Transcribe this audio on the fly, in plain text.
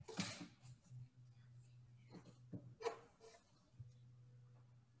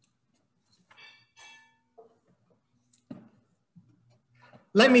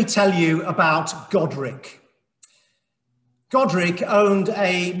Let me tell you about Godric. Godric owned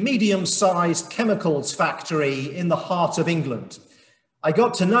a medium-sized chemicals factory in the heart of England. I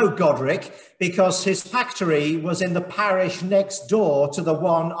got to know Godric because his factory was in the parish next door to the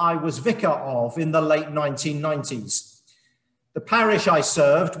one I was vicar of in the late 1990s. The parish I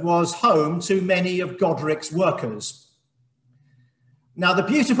served was home to many of Godric's workers. Now, the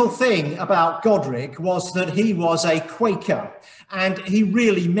beautiful thing about Godric was that he was a Quaker, and he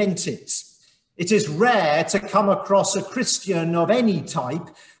really meant it. It is rare to come across a Christian of any type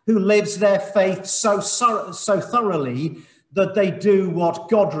who lives their faith so thoroughly that they do what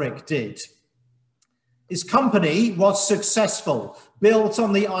Godric did. His company was successful, built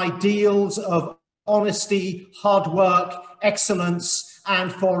on the ideals of honesty, hard work, excellence,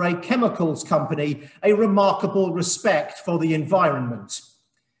 and for a chemicals company, a remarkable respect for the environment.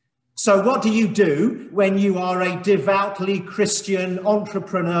 So what do you do when you are a devoutly Christian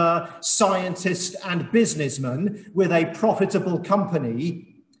entrepreneur, scientist, and businessman with a profitable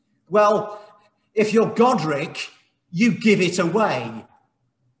company? Well, if you're Godric, you give it away.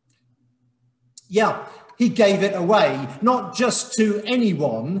 Yeah, he gave it away, not just to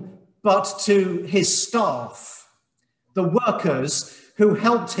anyone, but to his staff, the workers who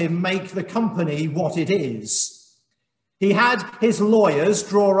helped him make the company what it is. He had his lawyers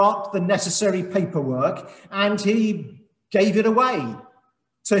draw up the necessary paperwork, and he gave it away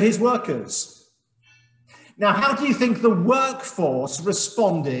to his workers. Now, how do you think the workforce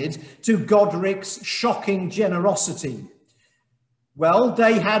responded to Godric's shocking generosity? Well,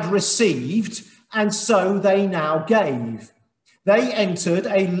 they had received, and so they now gave. They entered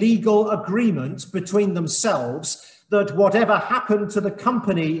a legal agreement between themselves that whatever happened to the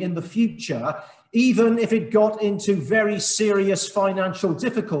company in the future, even if it got into very serious financial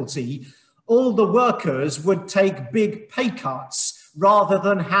difficulty, all the workers would take big pay cuts rather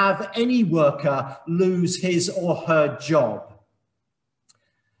than have any worker lose his or her job.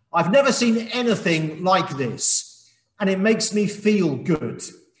 I've never seen anything like this, and it makes me feel good.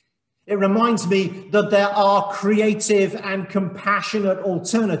 It reminds me that there are creative and compassionate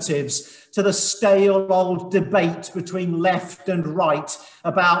alternatives to the stale old debate between left and right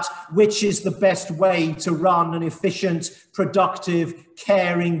about which is the best way to run an efficient, productive,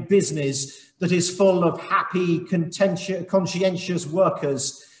 caring business that is full of happy, conscientious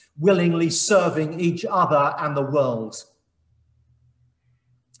workers willingly serving each other and the world.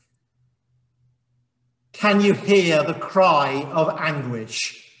 Can you hear the cry of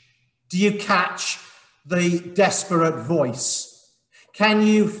anguish? Do you catch the desperate voice? Can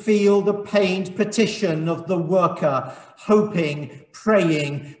you feel the pained petition of the worker, hoping,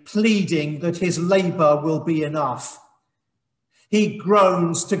 praying, pleading that his labor will be enough? He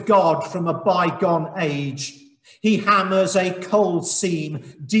groans to God from a bygone age. He hammers a coal seam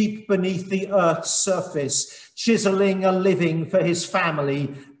deep beneath the earth's surface, chiseling a living for his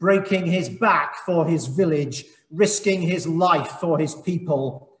family, breaking his back for his village, risking his life for his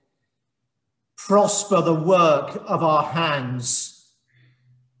people. Prosper the work of our hands.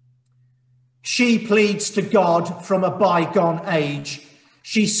 She pleads to God from a bygone age.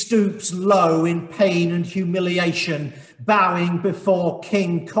 She stoops low in pain and humiliation, bowing before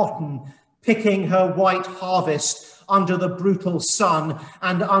King Cotton, picking her white harvest under the brutal sun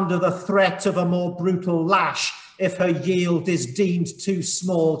and under the threat of a more brutal lash if her yield is deemed too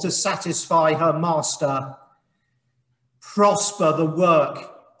small to satisfy her master. Prosper the work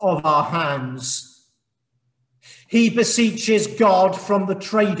of our hands. He beseeches God from the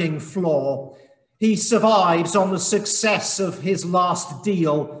trading floor. He survives on the success of his last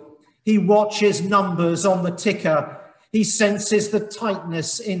deal. He watches numbers on the ticker. He senses the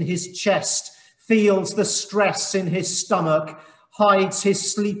tightness in his chest, feels the stress in his stomach, hides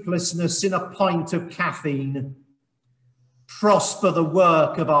his sleeplessness in a pint of caffeine. Prosper the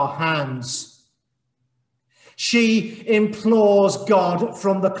work of our hands. She implores God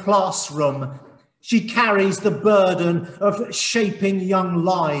from the classroom. She carries the burden of shaping young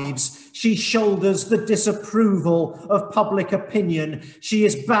lives. She shoulders the disapproval of public opinion. She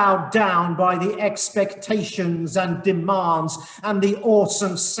is bowed down by the expectations and demands and the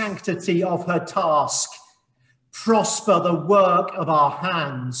awesome sanctity of her task. Prosper the work of our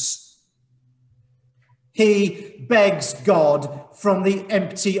hands. He begs God from the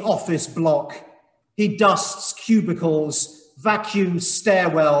empty office block. He dusts cubicles, vacuums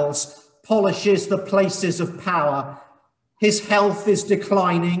stairwells, polishes the places of power. His health is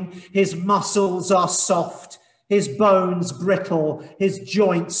declining, his muscles are soft, his bones brittle, his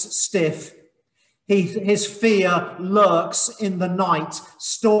joints stiff. His fear lurks in the night,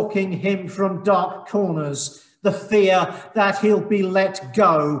 stalking him from dark corners, the fear that he'll be let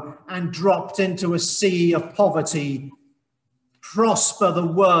go and dropped into a sea of poverty. Prosper the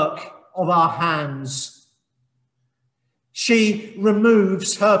work of our hands. She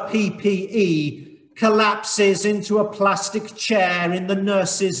removes her PPE, collapses into a plastic chair in the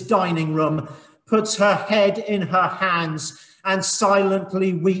nurse's dining room, puts her head in her hands and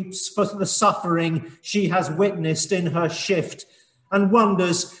silently weeps for the suffering she has witnessed in her shift, and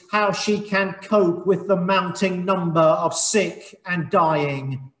wonders how she can cope with the mounting number of sick and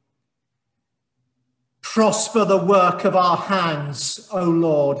dying. Prosper the work of our hands, O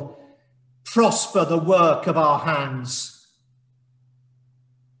Lord. Prosper the work of our hands.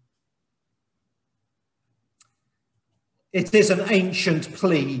 It is an ancient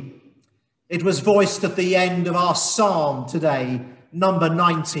plea. It was voiced at the end of our psalm today, number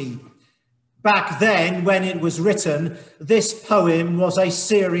 90. Back then, when it was written, this poem was a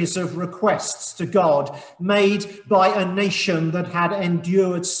series of requests to God made by a nation that had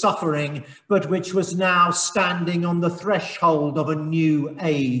endured suffering, but which was now standing on the threshold of a new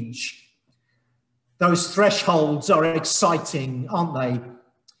age. Those thresholds are exciting, aren't they?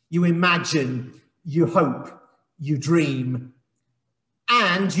 You imagine, you hope, you dream,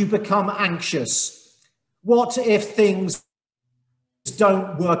 and you become anxious. What if things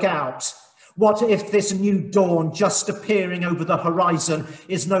don't work out? What if this new dawn just appearing over the horizon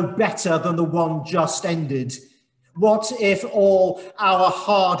is no better than the one just ended? What if all our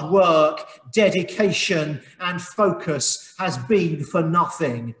hard work, dedication, and focus has been for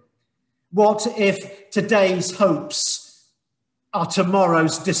nothing? What if today's hopes are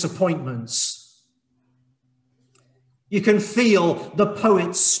tomorrow's disappointments? You can feel the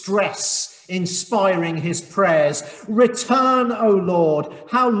poet's stress inspiring his prayers. Return, O Lord,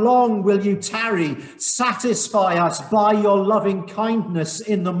 how long will you tarry? Satisfy us by your loving kindness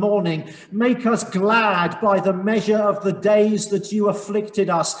in the morning. Make us glad by the measure of the days that you afflicted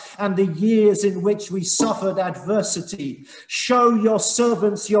us and the years in which we suffered adversity. Show your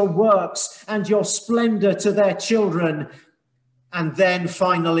servants your works and your splendor to their children. And then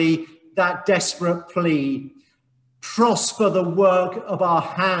finally, that desperate plea. Prosper the work of our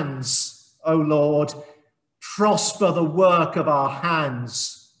hands, O Lord, prosper the work of our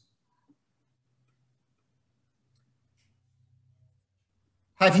hands.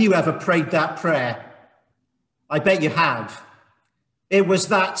 Have you ever prayed that prayer? I bet you have. It was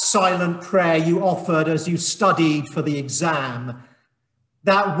that silent prayer you offered as you studied for the exam.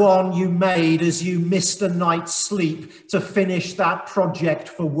 That one you made as you missed a night's sleep to finish that project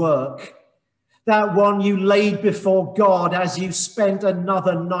for work. That one you laid before God as you spent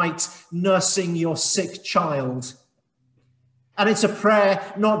another night nursing your sick child. And it's a prayer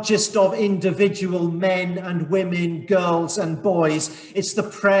not just of individual men and women, girls and boys. It's the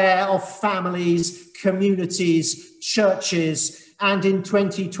prayer of families, communities, churches, and in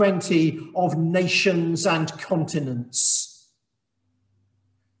 2020 of nations and continents.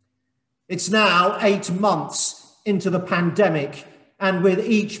 It's now 8 months into the pandemic, and with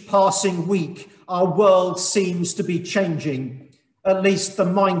each passing week, our world seems to be changing. At least the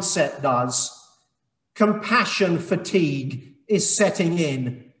mindset does. Compassion fatigue is setting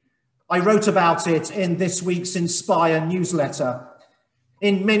in. I wrote about it in this week's Inspire newsletter.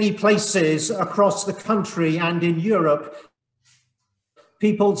 In many places across the country and in Europe,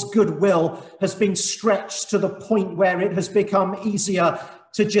 people's goodwill has been stretched to the point where it has become easier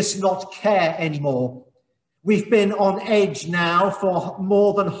to just not care anymore. We've been on edge now for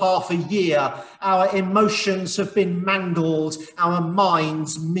more than half a year. Our emotions have been mangled, our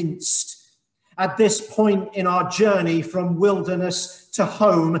minds minced. At this point in our journey from wilderness to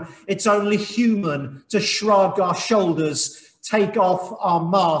home, it's only human to shrug our shoulders, take off our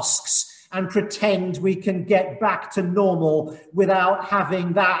masks, and pretend we can get back to normal without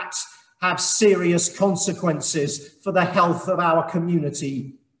having that have serious consequences for the health of our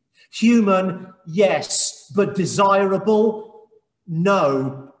community. Human, yes, but desirable,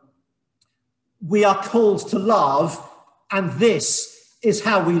 no. We are called to love, and this is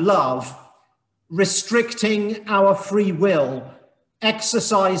how we love. Restricting our free will,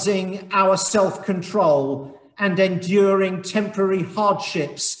 exercising our self-control, and enduring temporary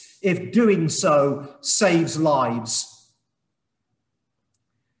hardships if doing so saves lives.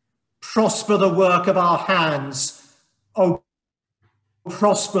 Prosper the work of our hands, O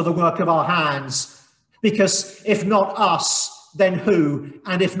prosper the work of our hands, because if not us, then who?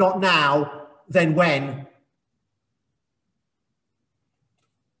 And if not now, then when?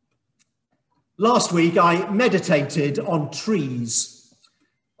 Last week, I meditated on trees.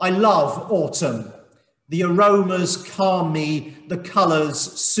 I love autumn. The aromas calm me, the colours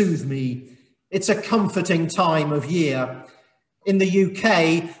soothe me. It's a comforting time of year. In the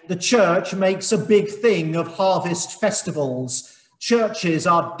UK, the church makes a big thing of harvest festivals. Churches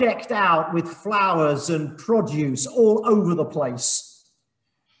are decked out with flowers and produce all over the place.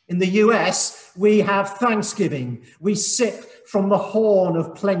 In the US, we have Thanksgiving. We sip from the horn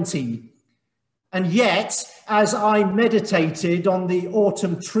of plenty. And yet, as I meditated on the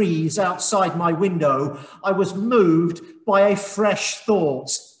autumn trees outside my window, I was moved by a fresh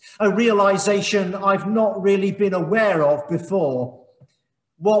thought, a realization I've not really been aware of before.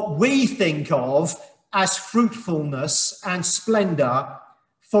 What we think of as fruitfulness and splendor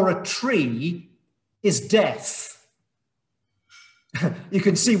for a tree is death. You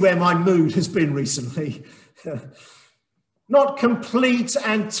can see where my mood has been recently. Not complete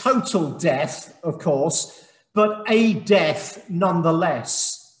and total death, of course, but a death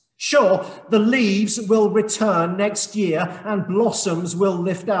nonetheless. Sure, the leaves will return next year and blossoms will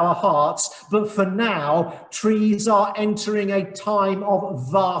lift our hearts, but for now, trees are entering a time of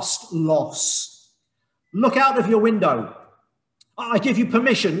vast loss. Look out of your window. I give you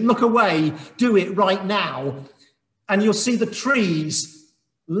permission, look away, do it right now. And you'll see the trees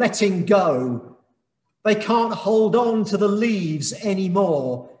letting go. They can't hold on to the leaves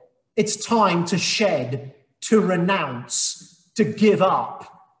anymore. It's time to shed, to renounce, to give up,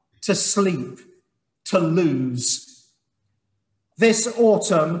 to sleep, to lose. This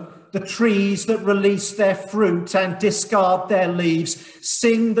autumn, the trees that release their fruit and discard their leaves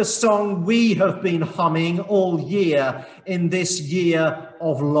sing the song we have been humming all year in this year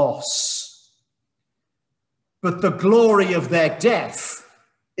of loss. But the glory of their death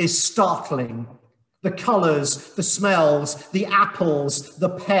is startling. The colours, the smells, the apples, the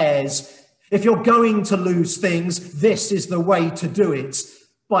pears. If you're going to lose things, this is the way to do it.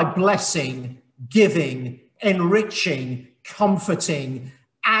 By blessing, giving, enriching, comforting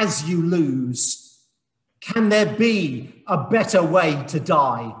as you lose. Can there be a better way to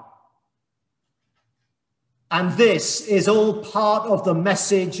die? And this is all part of the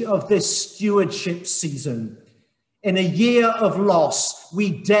message of this stewardship season. In a year of loss,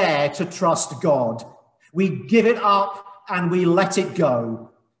 we dare to trust God. We give it up and we let it go.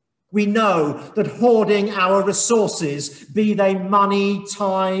 We know that hoarding our resources, be they money,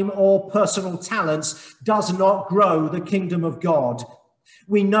 time, or personal talents, does not grow the kingdom of God.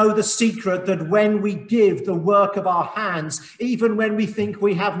 We know the secret that when we give the work of our hands, even when we think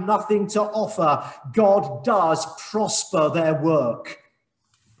we have nothing to offer, God does prosper their work.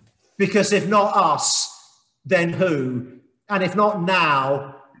 Because if not us, then who? And if not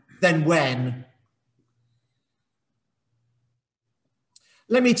now, then when?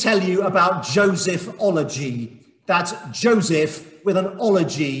 Let me tell you about Josephology. That's Joseph with an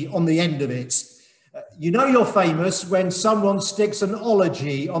ology on the end of it. You know you're famous when someone sticks an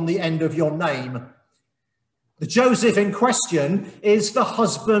ology on the end of your name. The Joseph in question is the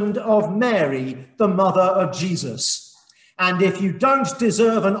husband of Mary, the mother of Jesus. And if you don't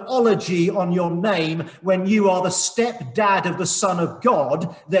deserve an ology on your name when you are the stepdad of the Son of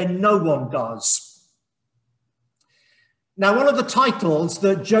God, then no one does. Now, one of the titles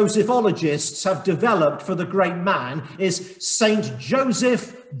that Josephologists have developed for the great man is Saint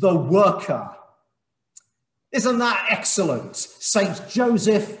Joseph the Worker. Isn't that excellent? Saint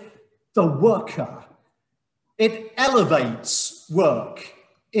Joseph the Worker. It elevates work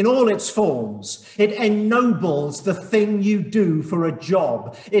in all its forms. It ennobles the thing you do for a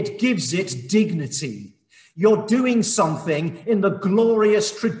job. It gives it dignity. You're doing something in the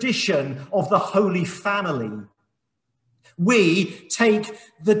glorious tradition of the Holy Family. We take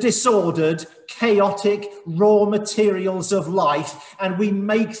the disordered, chaotic, raw materials of life and we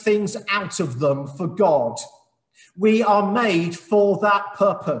make things out of them for God. We are made for that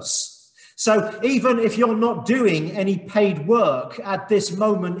purpose. So even if you're not doing any paid work at this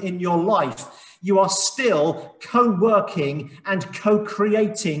moment in your life, you are still co-working and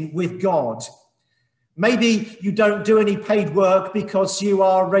co-creating with God. Maybe you don't do any paid work because you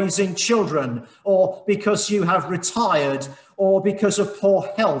are raising children, or because you have retired, or because of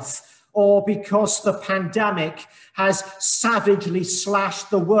poor health, or because the pandemic has savagely slashed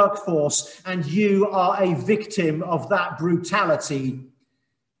the workforce and you are a victim of that brutality.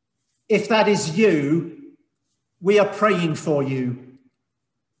 If that is you, we are praying for you.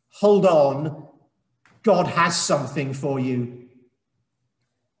 Hold on, God has something for you.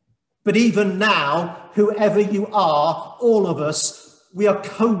 But even now, whoever you are, all of us, we are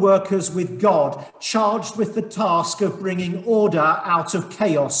co-workers with God, charged with the task of bringing order out of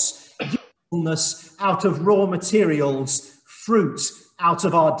chaos, usefulness out of raw materials, fruit out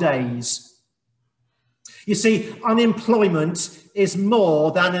of our days. You see, unemployment is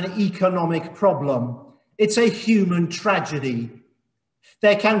more than an economic problem. It's a human tragedy.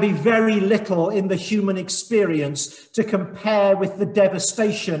 There can be very little in the human experience to compare with the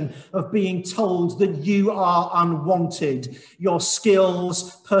devastation of being told that you are unwanted. Your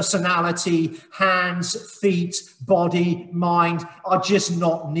skills, personality, hands, feet, body, mind are just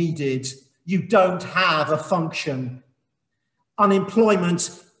not needed. You don't have a function. Unemployment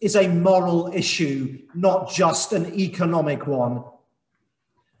is a moral issue, not just an economic one.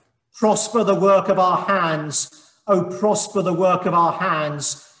 Prosper the work of our hands, oh, prosper the work of our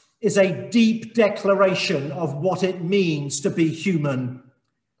hands, is a deep declaration of what it means to be human.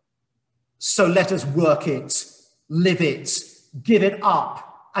 So let us work it, live it, give it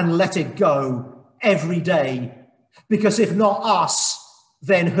up, and let it go every day. Because if not us,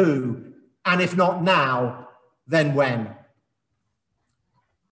 then who? And if not now, then when?